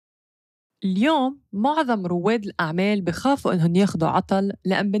اليوم معظم رواد الأعمال بخافوا إنهم ياخدوا عطل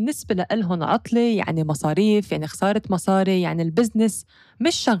لأن بالنسبة لهم عطلة يعني مصاريف، يعني خسارة مصاري، يعني البزنس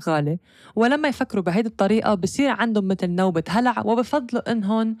مش شغالة. ولما يفكروا بهيدي الطريقة بصير عندهم مثل نوبة هلع وبفضلوا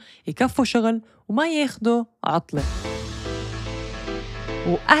إنهم يكفوا شغل وما ياخدوا عطلة.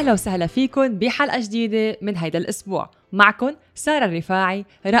 وأهلا وسهلا فيكن بحلقة جديدة من هيدا الأسبوع. معكن سارة الرفاعي،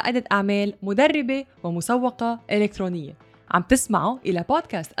 رائدة أعمال، مدربة ومسوقة إلكترونية. عم تسمعوا إلى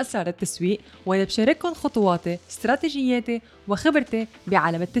بودكاست أسرار التسويق، وأنا بشارككن خطواتي، استراتيجياتي وخبرتي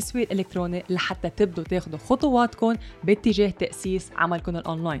بعالم التسويق الإلكتروني لحتى تبدوا تاخدوا خطواتكن باتجاه تأسيس عملكن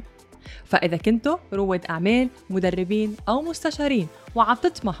الأونلاين. فإذا كنتوا رواد أعمال، مدربين أو مستشارين وعم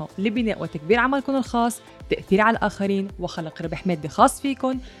تطمحوا لبناء وتكبير عملكم الخاص، تأثير على الآخرين وخلق ربح مادي خاص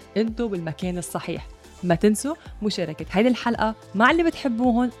فيكن، انتوا بالمكان الصحيح. ما تنسوا مشاركة هذه الحلقة مع اللي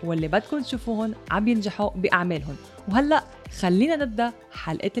بتحبوهن واللي بدكن تشوفوهن عم ينجحوا بأعمالهم. وهلأ خلينا نبدأ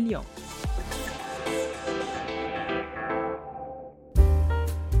حلقة اليوم.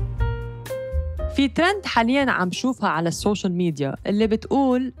 في ترند حالياً عم شوفها على السوشيال ميديا اللي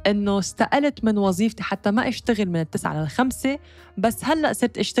بتقول إنه استقلت من وظيفتي حتى ما أشتغل من 9 ل5، بس هلأ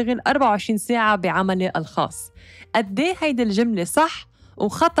صرت أشتغل 24 ساعة بعملي الخاص. قديه هيدي الجملة صح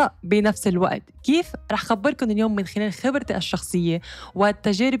وخطأ بنفس الوقت؟ كيف؟ رح خبركن اليوم من خلال خبرتي الشخصية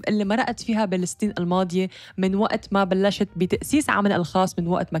والتجارب اللي مرقت فيها بالسنين الماضية، من وقت ما بلشت بتأسيس عملي الخاص، من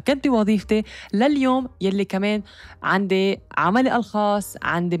وقت ما كنت بوظيفتي لليوم يلي كمان عندي عملي الخاص،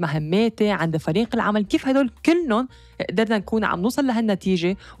 عندي مهماتي، عندي فريق العمل. كيف هدول كلهم قدرنا نكون عم نوصل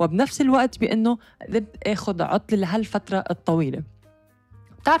لهالنتيجة وبنفس الوقت بأنه قدرت أخذ عطلة لهالفترة الطويلة.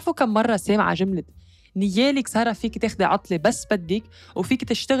 بتعرفوا كم مرة سامعة جملة نيالك سارة فيك تاخدي عطلة بس بدك، وفيك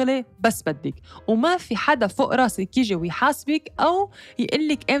تشتغلي بس بدك، وما في حدا فوق راسك يجي ويحاسبك أو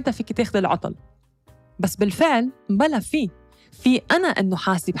يقلك إمتى فيك تاخدي العطل؟ بس بالفعل بلا في أنا إنه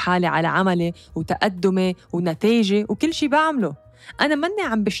حاسب حالي على عملي وتقدمي ونتائجي وكل شي بعمله. أنا مني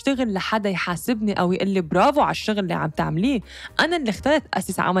عم بشتغل لحدا يحاسبني أو يقول لي برافو على الشغل اللي عم تعمليه. أنا اللي اخترت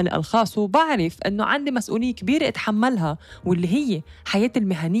أسس عملي الخاص وبعرف إنه عندي مسؤولية كبيرة أتحملها، واللي هي حياتي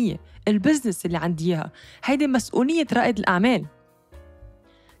المهنية، البزنس اللي عندي إياها. هيدي مسؤولية رائد الأعمال.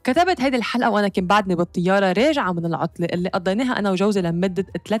 كتبت هيدي الحلقة وأنا كنت بعدني بالطيارة راجعة من العطلة اللي قضيناها أنا وجوزي لمدة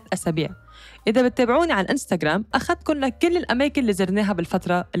 3 أسابيع. إذا بتتابعوني على الإنستغرام أخذتكن لكل الأماكن اللي زرناها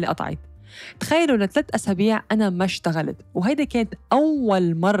بالفترة اللي قطعت. تخيلوا ل3 أسابيع أنا ما اشتغلت، وهيدي كانت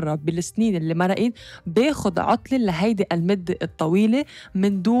أول مرة بالسنين اللي مرقت باخد عطلة لهيدي المدة الطويلة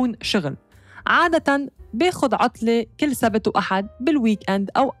من دون شغل. عادة باخد عطلة كل سبت وأحد بالويك أند،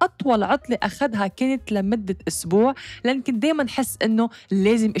 أو أطول عطلة أخدها كانت لمدة أسبوع، لأن كنت دايماً حس إنه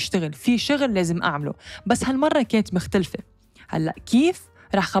لازم أشتغل، في شغل لازم أعمله. بس هالمرة كانت مختلفة. هلأ كيف؟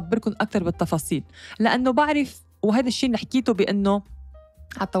 رح خبركن أكتر بالتفاصيل، لأنه بعرف وهذا الشيء اللي حكيته بأنه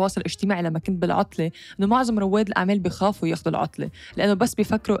على التواصل الاجتماعي لما كنت بالعطلة، إنه معظم رواد الأعمال بيخافوا ياخدوا العطلة لأنه بس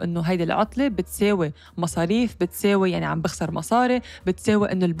بيفكروا إنه هيدي العطلة بتساوي مصاريف، بتساوي يعني عم بخسر مصاري،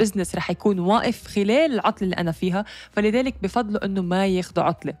 بتساوي إنه البزنس رح يكون واقف خلال العطلة اللي أنا فيها، فلذلك بفضلوا إنه ما ياخدوا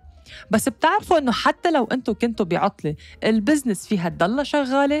عطلة. بس بتعرفوا إنه حتى لو أنتوا كنتوا بعطلة البزنس فيها تضلها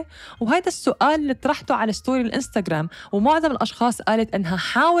شغالة؟ وهذا السؤال اللي طرحته على ستوري الانستغرام، ومعظم الأشخاص قالت إنها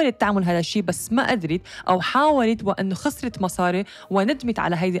حاولت تعمل هذا الشيء بس ما قدرت، أو حاولت وإنه خسرت مصاري وندمت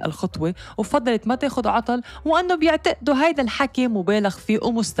على هيدي الخطوة وفضلت ما تاخد عطل، وإنه بيعتقدوا هيدا الحكي مبالغ فيه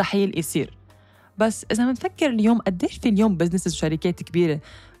ومستحيل يصير. بس إذا منفكر اليوم قديش في اليوم بزنس وشركات كبيرة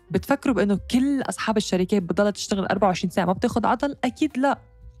بتفكروا بأنه كل أصحاب الشركات بتضلها تشتغل 24 ساعة ما بتاخد عطل؟ أكيد لا.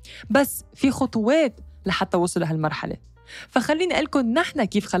 بس في خطوات لحتى وصلوا لهالمرحلة. فخليني أقولكم نحن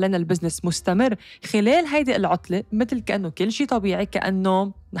كيف خلينا البزنس مستمر خلال هيدي العطلة، مثل كأنه كل شيء طبيعي،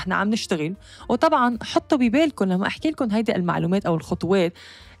 كأنه نحن عم نشتغل. وطبعاً حطوا ببالكم لما أحكي لكم هيدي المعلومات أو الخطوات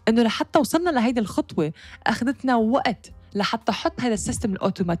إنه لحتى وصلنا لهيدي الخطوة أخذتنا وقت لحتى أحط هذا السيستم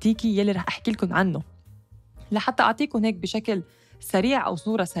الأوتوماتيكي يلي رح أحكي لكم عنه. لحتى أعطيكم هيك بشكل سريع أو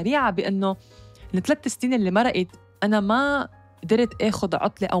صورة سريعة بأنه ال3 سنين اللي مرقت أنا ما قدرت اخذ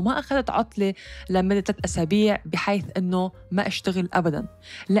عطلة او ما اخذت عطلة لمدة 3 أسابيع بحيث انه ما اشتغل ابدا،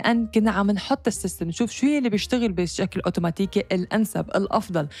 لان كنا عم نحط السيستم نشوف شو اللي بيشتغل بشكل اوتوماتيكي الانسب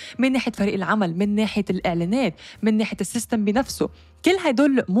الافضل، من ناحية فريق العمل، من ناحية الاعلانات، من ناحية السيستم بنفسه. كل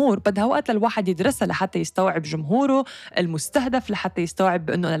هدول الامور بدها وقت للواحد يدرسها لحتى يستوعب جمهوره المستهدف، لحتى يستوعب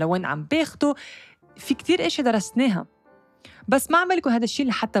انه انا لوين عم باخده. في كتير اشي درسناها. بس ما عملكوا هذا الشيء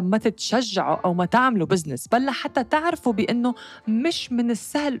لحتى ما تتشجعوا أو ما تعملوا بزنس، بل لحتى تعرفوا بأنه مش من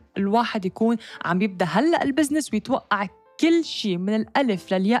السهل الواحد يكون عم يبدأ هلأ البزنس ويتوقع كل شيء من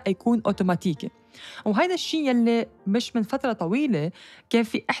الألف للياء يكون أوتوماتيكي. وهذا الشيء يلي مش من فترة طويلة كان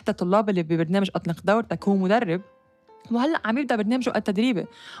في إحدى طلاب اللي ببرنامج أطلق دورتك، هو مدرب، وهلأ عم يبدأ برنامجه التدريبي،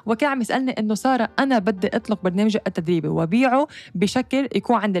 وكان عم يسألني إنه سارة أنا بدي أطلق برنامجي التدريبي وبيعه بشكل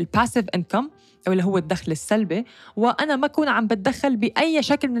يكون عند الباسيف إنكم أو اللي هو الدخل السلبي، وأنا ما أكون عم بتدخل بأي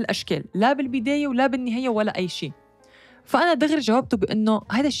شكل من الأشكال، لا بالبداية ولا بالنهاية ولا أي شيء. فأنا دغري جاوبته بإنه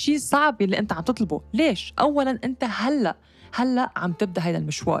هذا الشيء صعب اللي أنت عم تطلبه. ليش؟ أولاً أنت هلأ عم تبدأ هذا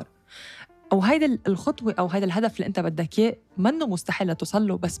المشوار، أو هيدا الخطوة أو هيدا الهدف اللي أنت بدك إياه منه مستحيل لتوصل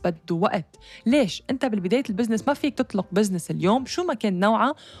له، بس بده وقت. ليش؟ أنت بالبداية البزنس ما فيك تطلق بزنس اليوم شو ما كان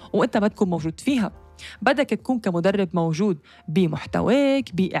نوعها وأنت ما تكون موجود فيها. بدك تكون كمدرب موجود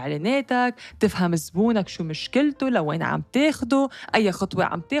بمحتواك، بإعلاناتك، تفهم زبونك شو مشكلته، لوين عم تاخده، أي خطوة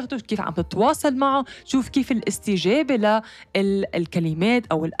عم تاخده، كيف عم تتواصل معه، شوف كيف الاستجابة للكلمات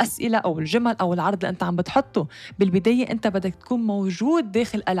أو الأسئلة أو الجمل أو العرض اللي أنت عم بتحطه. بالبداية أنت بدك تكون موجود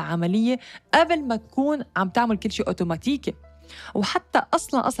داخل العملية قبل ما تكون عم تعمل كل شيء أوتوماتيكي. وحتى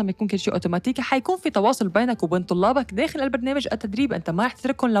اصلا ما يكون كل شيء اوتوماتيكي، حيكون في تواصل بينك وبين طلابك داخل البرنامج التدريبي، انت ما رح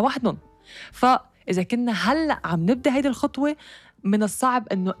تتركهم لوحدهم. فاذا كنا هلا عم نبدا هيدي الخطوه، من الصعب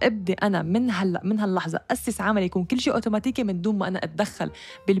انه ابدي انا من هاللحظه اسس عمل يكون كل شيء اوتوماتيكي من دون ما انا اتدخل.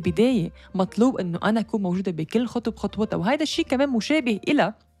 بالبدايه مطلوب انه انا اكون موجوده بكل خطوه بخطوتها. وهذا الشيء كمان مشابه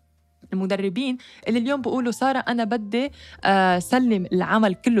الى المدربين اللي اليوم بيقولوا سارة أنا بدي سلم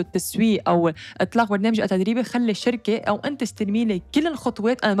العمل كله، التسويق أو إطلاق برنامج التدريبي، خلي الشركة أو أنت استلمي لي كل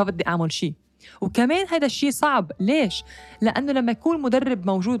الخطوات، أنا ما بدي أعمل شيء. وكمان هذا الشيء صعب. ليش؟ لأنه لما يكون مدرب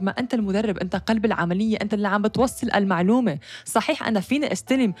موجود، ما أنت المدرب، أنت قلب العملية، أنت اللي عم بتوصل المعلومة. صحيح أنا فيني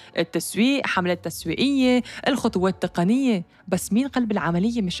استلم التسويق، حملات تسويقية، الخطوات التقنية، بس مين قلب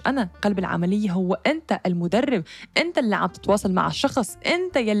العملية؟ مش أنا. قلب العملية هو أنت المدرب، أنت اللي عم تتواصل مع الشخص،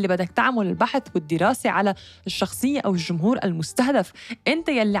 أنت يلي بدك تعمل البحث والدراسة على الشخصية أو الجمهور المستهدف، أنت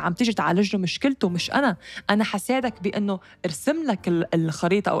يلي عم تيجي تعالج له مشكلته، مش أنا حساعدك بأنه ارسم لك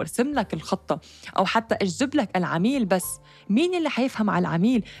الخريطة أو ارسم لك الخطة أو حتى أجذب لك العميل. بس مين اللي حيفهم على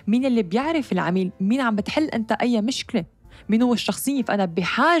العميل؟ مين اللي بيعرف العميل؟ مين عم بتحل أنت أي مشكلة؟ مين هو الشخصية؟ فأنا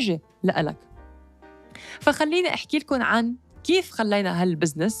بحاجة لألك. فخليني أحكي لكم عن كيف خلينا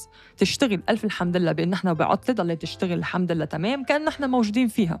هالبزنس تشتغل. ألف الحمد لله بأن احنا بعطلة ضلت تشتغل الحمد لله تمام، كأن احنا موجودين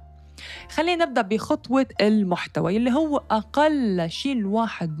فيها. خلينا نبدأ بخطوة المحتوى اللي هو أقل شيء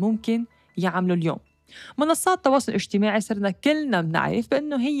الواحد ممكن يعمله اليوم. منصات التواصل الاجتماعي صرنا كلنا بنعرف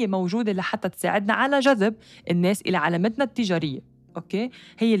بأنه هي موجودة لحتى تساعدنا على جذب الناس إلى علامتنا التجارية. أوكي،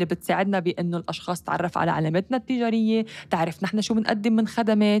 هي اللي بتساعدنا بأنه الأشخاص تعرف على علامتنا التجارية، تعرف نحن شو بنقدم من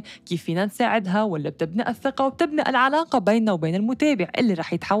خدمات، كيف فينا نساعدها، ولا بتبني الثقة وبتبني العلاقة بيننا وبين المتابع اللي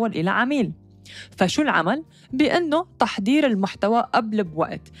رح يتحول إلى عميل. فشو العمل؟ بأنه تحضير المحتوى قبل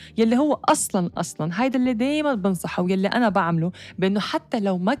بوقت، يلي هو أصلاً هيدا اللي دايماً بنصحه ويلي أنا بعمله، بأنه حتى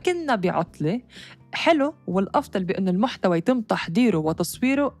لو ما كنا بعطلة حلو والأفضل بأنه المحتوى يتم تحضيره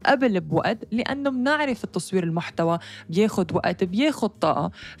وتصويره قبل بوقت، لأنه بنعرف التصوير المحتوى بياخد وقت، بياخد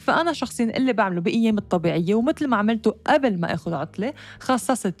طاقة. فأنا شخصياً اللي بعمله بأيام الطبيعية ومثل ما عملته قبل ما أخذ عطلة،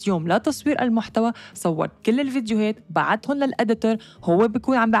 خصصت يوم لتصوير المحتوى، صورت كل الفيديوهات، بعتهم للأديتور، هو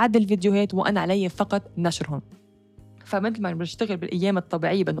بيكون عم بعدل الفيديوهات وأنا علي فقط نشرهم. فمثل ما بشتغل بالأيام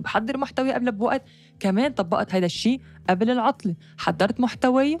الطبيعية بأنه بحضر محتوى قبل بوقت، كمان طبقت هذا الشيء قبل العطلة، حضرت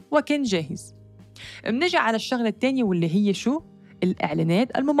محتوي وكان جاهز. منجي على الشغلة الثانية واللي هي شو؟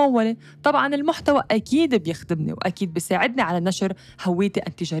 الإعلانات الممولة. طبعاً المحتوى أكيد بيخدمني وأكيد بيساعدني على نشر هويتي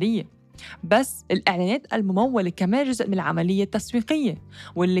التجارية، بس الإعلانات الممولة كمان جزء من العملية التسويقية،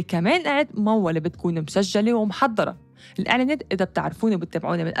 واللي كمان إعلانات ممولة بتكون مسجلة ومحضرة. الإعلانات إذا بتعرفوني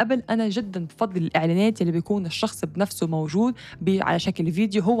وبتتابعوني من قبل، أنا جداً بفضل الإعلانات اللي بيكون الشخص بنفسه موجود على شكل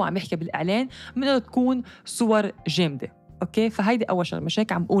فيديو، هو عم يحكي بالإعلان، من إنه تكون صور جامدة. أوكي، فهيدي أول شغلة. مش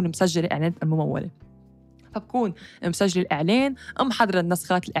هيك عم بقول مسجل الإعلانات الممولة، فبكون مسجل الإعلان، محضرة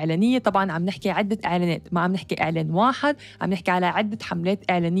النسخات الإعلانية. طبعاً عم نحكي عدة إعلانات، ما عم نحكي إعلان واحد، عم نحكي على عدة حملات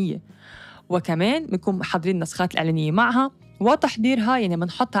إعلانية. وكمان بنكون محضرين النسخات الإعلانية معها وتحضيرها، يعني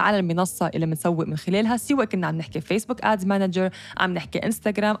بنحطها على المنصة اللي بنسوق من خلالها، سواء كنا عم نحكي فيسبوك آدز مانجر، عم نحكي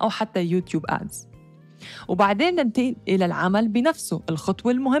إنستغرام، أو حتى يوتيوب آدز. وبعدين ننتقل إلى العمل بنفسه،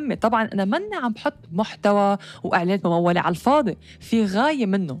 الخطوة المهمة. طبعاً أنا مني عم بحط محتوى وإعلانات ممولة على الفاضي، في غاية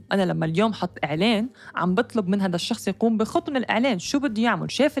منه. أنا لما اليوم حط إعلان عم بطلب من هذا الشخص يقوم بخطوة من الإعلان. شو بده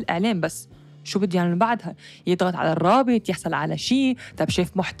يعمل؟ شاف الإعلان، بس شو بده يعمل بعدها؟ يضغط على الرابط، يحصل على شيء، طب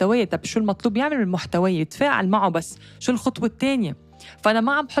شاف محتوى، طب شو المطلوب يعمل من المحتوى؟ يتفاعل معه، بس شو الخطوة الثانية؟ فأنا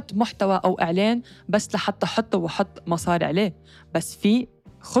ما عم بحط محتوى أو إعلان بس لحتى أحطه وأحط مصاري عليه، بس في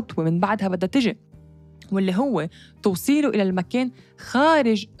خطوة من بعدها بدها تجي، واللي هو توصيله إلى المكان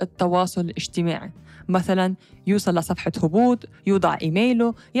خارج التواصل الاجتماعي. مثلاً يوصل لصفحة هبوط، يوضع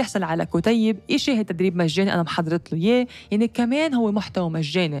إيميله، يحصل على كتيب، يشاهد تدريب مجاني أنا محضرت له إياه. يعني كمان هو محتوى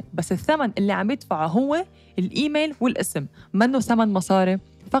مجاني، بس الثمن اللي عم يدفعه هو الإيميل والاسم، منه ثمن مصاري،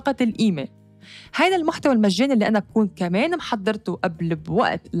 فقط الإيميل. هذا المحتوى المجاني اللي أنا بكون كمان محضرته قبل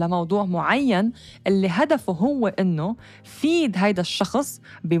بوقت لموضوع معين، اللي هدفه هو إنه فيد هيدا الشخص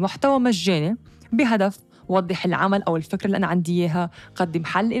بمحتوى مجاني بهدف وضح العمل أو الفكرة اللي أنا عندي إياها، قدم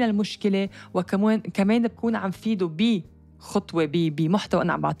حل إلى المشكلة، وكمان بكون عم فيده بخطوة بمحتوى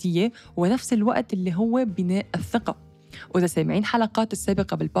أنا عم بعطيه، ونفس الوقت اللي هو بناء الثقة. وإذا سامعين حلقات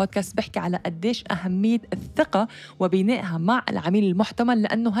السابقة بالبودكاست بحكي على قديش أهمية الثقة وبنائها مع العميل المحتمل،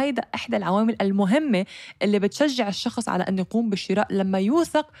 لأنه هيدا إحدى العوامل المهمة اللي بتشجع الشخص على أن يقوم بالشراء لما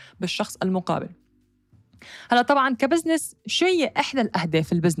يوثق بالشخص المقابل. هلا طبعا كبزنس، شو هي إحدى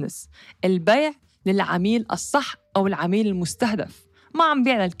الأهداف البزنس؟ البيع للعميل الصح أو العميل المستهدف. ما عم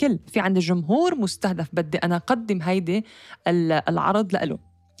بيع للكل، في عندي جمهور مستهدف بدي أنا أقدم هيدي العرض لإله.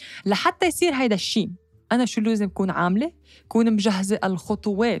 لحتى يصير هيدا الشيء، أنا شو لازم كون عاملة؟ كون مجهزة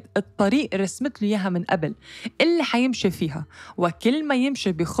الخطوات، الطريق رسمت له إياها من قبل اللي حيمشي فيها، وكل ما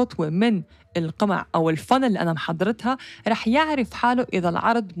يمشي بخطوة من القمع أو الفن اللي أنا محضرتها رح يعرف حاله إذا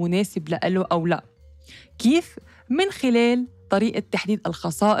العرض مناسب له أو لا. كيف؟ من خلال طريقة تحديد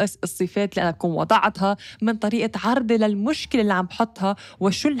الخصائص، الصفات اللي أنا بكون وضعتها، من طريقة عرضي للمشكلة اللي عم بحطها،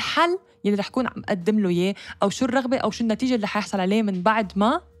 وشو الحل اللي رح كون عم أقدم له إياه، أو شو الرغبة أو شو النتيجة اللي حيحصل عليه من بعد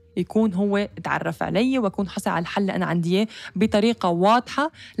ما يكون هو تعرف علي ويكون حصل على الحل اللي أنا عندي إياه بطريقة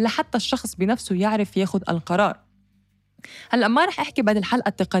واضحة، لحتى الشخص بنفسه يعرف ياخد القرار. هلأ ما رح أحكي بعد الحلقة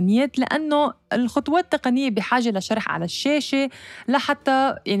التقنيات، لأنه الخطوات التقنية بحاجة لشرح على الشاشة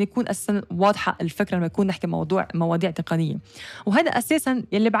لحتى يعني يكون أساساً واضحة الفكرة لما يكون نحكي مواضيع تقنية. وهذا أساساً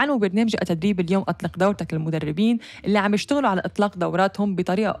يلي بعلمه برنامج التدريب اليوم أطلق دورتك للمدربين اللي عم يشتغلوا على إطلاق دوراتهم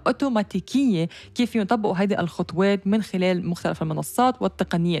بطريقة أوتوماتيكية، كيف يطبقوا هذه الخطوات من خلال مختلف المنصات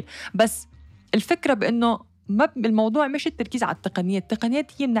والتقنيات. بس الفكرة بأنه الموضوع مش التركيز على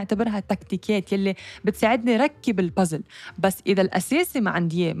التقنيات هي بنعتبرها تكتيكات يلي بتساعدني ركب البازل. بس إذا الأساسي ما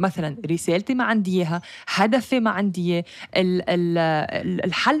عندي إياه، مثلاً رسالتي ما عندي إياها، هدفي ما عندي إياه،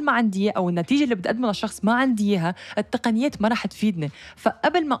 الحل ما عندي إياه، أو النتيجة اللي بدي أقدمها للشخص ما عندي إياها، التقنيات ما رح تفيدني.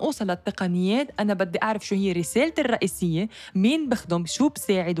 فقبل ما أوصل للتقنيات أنا بدي أعرف شو هي رسالتي الرئيسية، مين بخدم، شو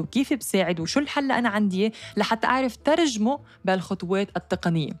بساعد وكيف بساعد، وشو الحل اللي أنا عندي إياه، لحتى أعرف ترجمه بالخطوات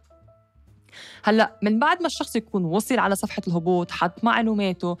التقنية. هلأ من بعد ما الشخص يكون وصل على صفحة الهبوط، حط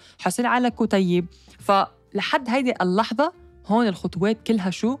معلوماته، حصل على كتيب، فلحد هيدي اللحظة هون الخطوات كلها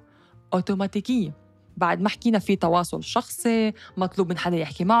شو؟ أوتوماتيكية. بعد ما حكينا في تواصل شخصي، مطلوب من حدا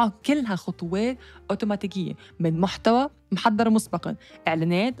يحكي معه، كلها خطوات أوتوماتيكية. من محتوى محضر مسبقاً،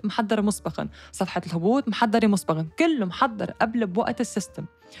 إعلانات محضر مسبقاً، صفحة الهبوط محضرة مسبقاً، كله محضر قبل بوقت السيستم.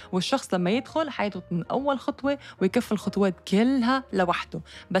 والشخص لما يدخل حيضغط من أول خطوة ويكفي الخطوات كلها لوحده.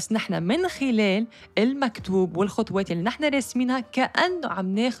 بس نحن من خلال المكتوب والخطوات اللي نحن راسمينها كأنه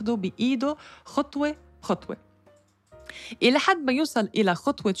عم ناخده بإيده خطوة خطوة، إلى حد ما يوصل إلى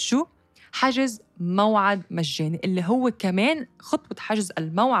خطوة شو؟ حجز موعد مجاني، اللي هو كمان خطوة حجز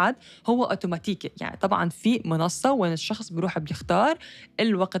الموعد هو أوتوماتيكي. يعني طبعاً في منصة وين الشخص بيروح بيختار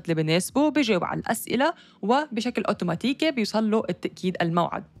الوقت اللي بيناسبه، بيجاوب على الأسئلة، وبشكل أوتوماتيكي بيوصل له التأكيد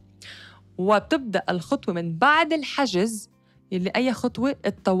الموعد. وبتبدأ الخطوة من بعد الحجز، اللي أي خطوة؟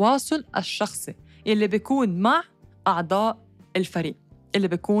 التواصل الشخصي اللي بيكون مع أعضاء الفريق، اللي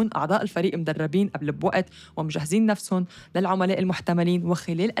بيكون أعضاء الفريق مدربين قبل بوقت ومجهزين نفسهم للعملاء المحتملين.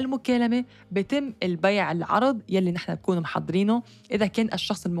 وخلال المكالمة بيتم البيع العرض يلي نحن نكون محضرينه، إذا كان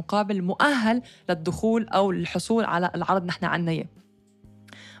الشخص المقابل مؤهل للدخول أو الحصول على العرض نحن عنا إياه.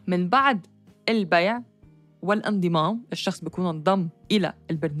 من بعد البيع والانضمام، الشخص بيكون انضم إلى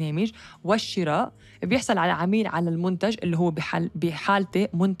البرنامج والشراء، بيحصل على عميل على المنتج اللي هو بحالته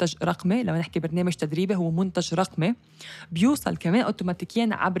منتج رقمي. لما نحكي برنامج تدريبي هو منتج رقمي، بيوصل كمان أوتوماتيكياً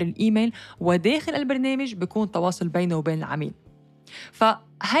عبر الإيميل، وداخل البرنامج بيكون تواصل بينه وبين العميل.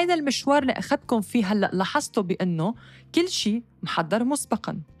 فهذا المشوار اللي أخذكم فيه هلأ لاحظتوا بأنه كل شيء محضر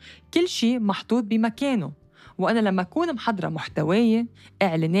مسبقاً، كل شيء محطوط بمكانه. وأنا لما أكون محضرة محتواي،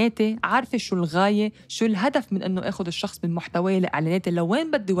 إعلاناتي، عارفة شو الغاية، شو الهدف من أنه أخذ الشخص من محتواي لإعلاناتي،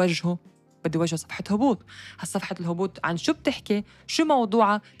 لوين بدي وجهه؟ بدي وجهه صفحة هبوط. هالصفحة الهبوط عن شو بتحكي؟ شو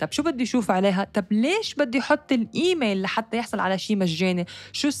موضوعها؟ طب شو بدي أشوف عليها؟ طب ليش بدي أحط الإيميل لحتى يحصل على شيء مجاني؟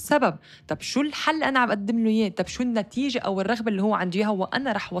 شو السبب؟ طب شو الحل اللي أنا عم أقدم له إياه؟ طب شو النتيجة أو الرغبة اللي هو عنده إياها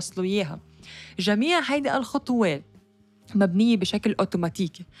وأنا رح وصله إياها؟ جميع هيدي الخطوات مبنية بشكل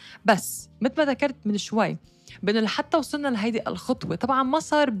أوتوماتيكي. بس مثل ما ذكرت من شوي، بأنه لحتى وصلنا لهيدي الخطوة طبعاً ما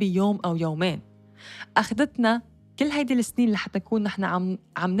صار بيوم أو يومين، أخذتنا كل هيدي السنين لحتى نكون نحن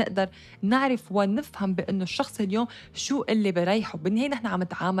عم نقدر نعرف ونفهم بأنه الشخص اليوم شو اللي بريحه. بالنهاية نحن عم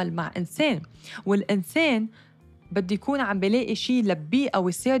نتعامل مع إنسان، والإنسان بده يكون عم بلاقي شيء لبيه أو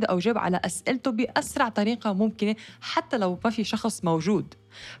يساعده أو يجاوب على أسئلته بأسرع طريقة ممكنة حتى لو ما في شخص موجود.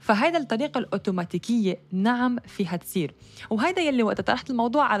 فهيدا الطريقة الأوتوماتيكية نعم فيها تصير. وهيدا يلي وقت طرحت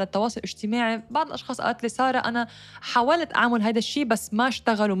الموضوع على التواصل الاجتماعي بعض الأشخاص قالت لي سارة أنا حاولت أعمل هيدا الشيء بس ما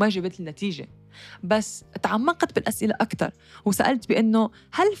اشتغل وما جبت لي نتيجة. بس تعمقت بالأسئلة أكتر وسألت بأنه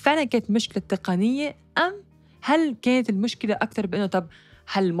هل فعلا كانت مشكلة تقنية أم هل كانت المشكلة أكتر بأنه طب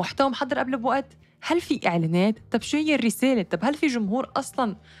هل المحتوى محضر قبل بوقت؟ هل في إعلانات؟ طب شو هي الرسالة؟ طب هل في جمهور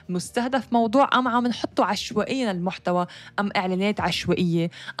أصلاً مستهدف موضوع أم عم نحطه عشوائياً المحتوى أم إعلانات عشوائية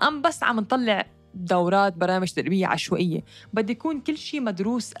أم بس عم نطلع دورات برامج تدريبية عشوائية؟ بدي يكون كل شيء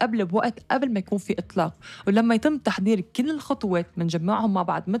مدروس قبل بوقت قبل ما يكون في إطلاق، ولما يتم تحضير كل الخطوات منجمعهم مع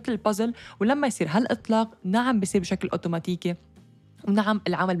بعض مثل البازل، ولما يصير هالإطلاق نعم بيصير بشكل أوتوماتيكي ونعم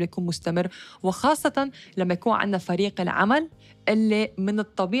العمل بيكون مستمر. وخاصة لما يكون عندنا فريق العمل اللي من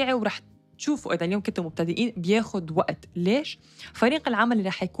الطبيعي ورح تشوفوا إذا اليوم كنتم مبتدئين بياخد وقت. ليش؟ فريق العمل اللي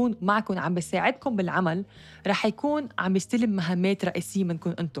رح يكون معكم عم بيساعدكم بالعمل رح يكون عم يستلم مهمات رئيسية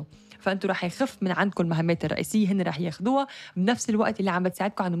منكم أنتم، فأنتم رح يخف من عندكم المهمات الرئيسية، هن رح ياخدوها بنفس الوقت اللي عم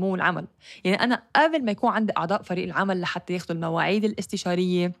بتساعدكم على نمو العمل. يعني أنا قبل ما يكون عندي أعضاء فريق العمل لحتى ياخدوا المواعيد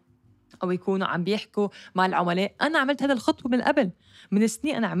الاستشارية أو يكونوا عم بيحكوا مع العملاء، أنا عملت هذا الخطوة من قبل، من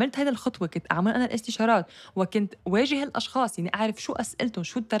سنين أنا عملت هذا الخطوة، كنت أعمل أنا الاستشارات وكنت واجه الأشخاص، يعني أعرف شو أسئلتهم،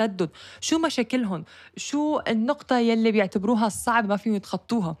 شو التردد، شو مشاكلهم، شو النقطة يلي بيعتبروها الصعب ما فيهم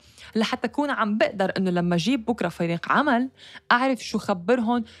يتخطوها، لحتى أكون عم بقدر إنه لما أجيب بكرة فريق عمل أعرف شو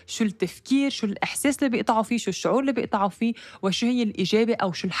خبرهم، شو التفكير، شو الإحساس اللي بيقطعوا فيه، شو الشعور اللي بيقطعوا فيه، وشو هي الإجابة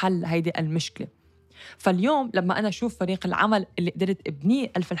أو شو الحل هيدي المشكلة. فاليوم لما أنا أشوف فريق العمل اللي قدرت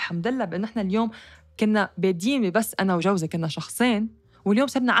أبنيه، ألف الحمد لله بأنه إحنا اليوم كنا بادين بس أنا وجوزي كنا شخصين، واليوم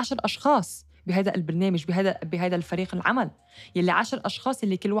صرنا 10 أشخاص بهذا البرنامج بهذا الفريق العمل، يلي 10 أشخاص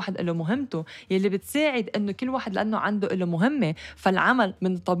اللي كل واحد له مهمته، يلي بتساعد إنه كل واحد لأنه عنده له مهمة، فالعمل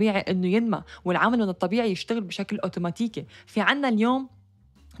من الطبيعي إنه ينمى، والعمل من الطبيعي يشتغل بشكل أوتوماتيكي. في عنا اليوم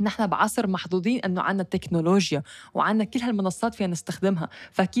نحن بعصر محظوظين أنه عنا التكنولوجيا وعنا كل هالمنصات فينا نستخدمها،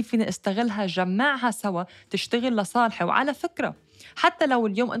 فكيف فينا استغلها جمعها سوا تشتغل لصالحي. وعلى فكرة حتى لو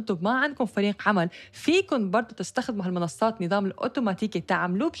اليوم أنتم ما عندكم فريق عمل فيكم برضو تستخدموا هالمنصات نظام الأوتوماتيكي،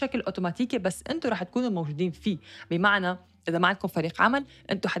 تعملوه بشكل أوتوماتيكي بس أنتم رح تكونوا موجودين فيه. بمعنى إذا ما عندكم فريق عمل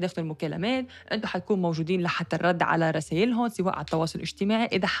أنتم حتاخذوا المكالمات، أنتم حتكونوا موجودين لحتى الرد على رسائلهم سواء على التواصل الاجتماعي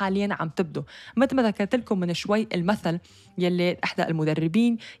إذا حالياً عم تبدوا. مثل ما ذكرت لكم من شوي المثل يلي إحدى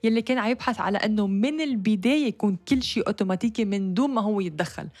المدربين يلي كان عم يبحث على أنه من البداية يكون كل شيء أوتوماتيكي من دون ما هو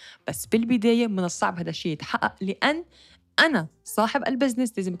يتدخل، بس بالبداية من الصعب هذا الشيء يتحقق، لأن أنا صاحب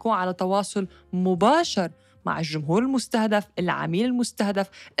البزنس لازم يكون على تواصل مباشر مع الجمهور المستهدف، العميل المستهدف،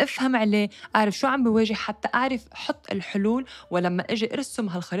 افهم عليه، أعرف شو عم بواجه حتى أعرف حط الحلول، ولما أجي أرسم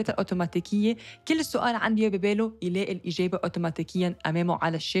هالخريطة الأوتوماتيكية كل سؤال عندي بباله يلاقي الإجابة أوتوماتيكيا أمامه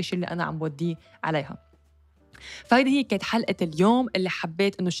على الشاشة اللي أنا عم بوديه عليها. فهيدي هي كانت حلقة اليوم اللي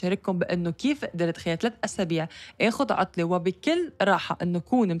حبيت إنه شارككم بأنه كيف قدرت خلال 3 أسابيع آخد عطلة وبكل راحة إنه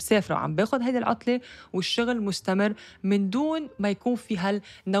كون مسافرة وعم باخد هيدي العطلة والشغل مستمر من دون ما يكون في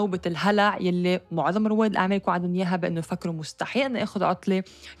هالنوبة الهلع يلي معظم رواد الأعمال يكون عندهم إياها بأنه يفكروا مستحيل إنه آخد عطلة،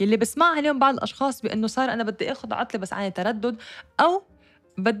 يلي بسمعها اليوم بعض الأشخاص بأنه صار أنا بدي آخد عطلة بس عندي تردد، أو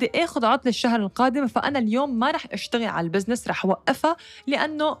بدي آخد عطلة الشهر القادم فأنا اليوم ما رح أشتغل على البزنس، رح وقفها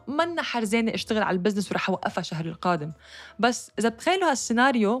لأنه منا حرزانة أشتغل على البزنس ورح وقفها الشهر القادم. بس إذا بتخيلوا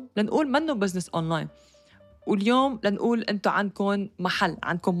هالسيناريو لنقول منه بزنس أونلاين، واليوم لنقول أنتوا عندكم محل،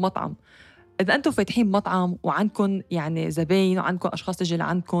 عندكم مطعم، إذا أنتوا فاتحين مطعم وعندكم يعني زباين وعندكم أشخاص تجي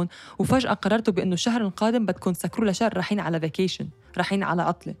لعندكم وفجأة قررتوا بأنه الشهر القادم بدكم تسكروا لشهر رايحين على فاكيشن، رايحين على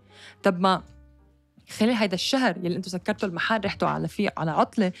عطلة، طب ما خلال هيدا الشهر يلي انتم سكرتوا المحل رحتوا على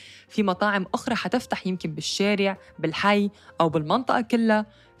عطلة في مطاعم أخرى حتفتح يمكن بالشارع بالحي أو بالمنطقة كلها،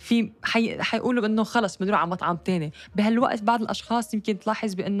 في حيقولوا إنه خلص بنروح على مطعم تاني. بهالوقت بعض الأشخاص يمكن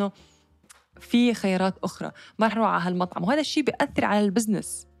تلاحظ بأنه في خيارات أخرى ما رح نروح على هالمطعم، وهذا الشيء بيأثر على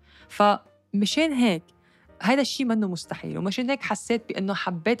البزنس. فمشان هيك هذا الشيء منه مستحيل، ومشان هيك حسيت بأنه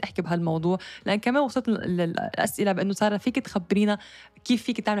حبيت أحكي بهالموضوع، لأن كمان وصلت الأسئلة بأنه سارة فيك تخبرينا كيف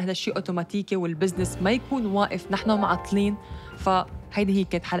فيك تعمل هذا الشيء أوتوماتيكي والبزنس ما يكون واقف نحن معطلين. فهيدي هي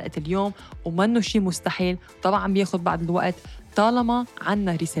كانت حلقة اليوم، ومنه شيء مستحيل، طبعاً بياخد بعض الوقت، طالما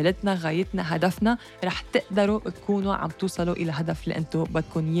عنا رسالتنا غايتنا هدفنا رح تقدروا تكونوا عم توصلوا إلى هدف اللي أنتوا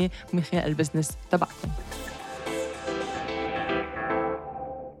بدكم إياه من خلال البزنس تبعكم.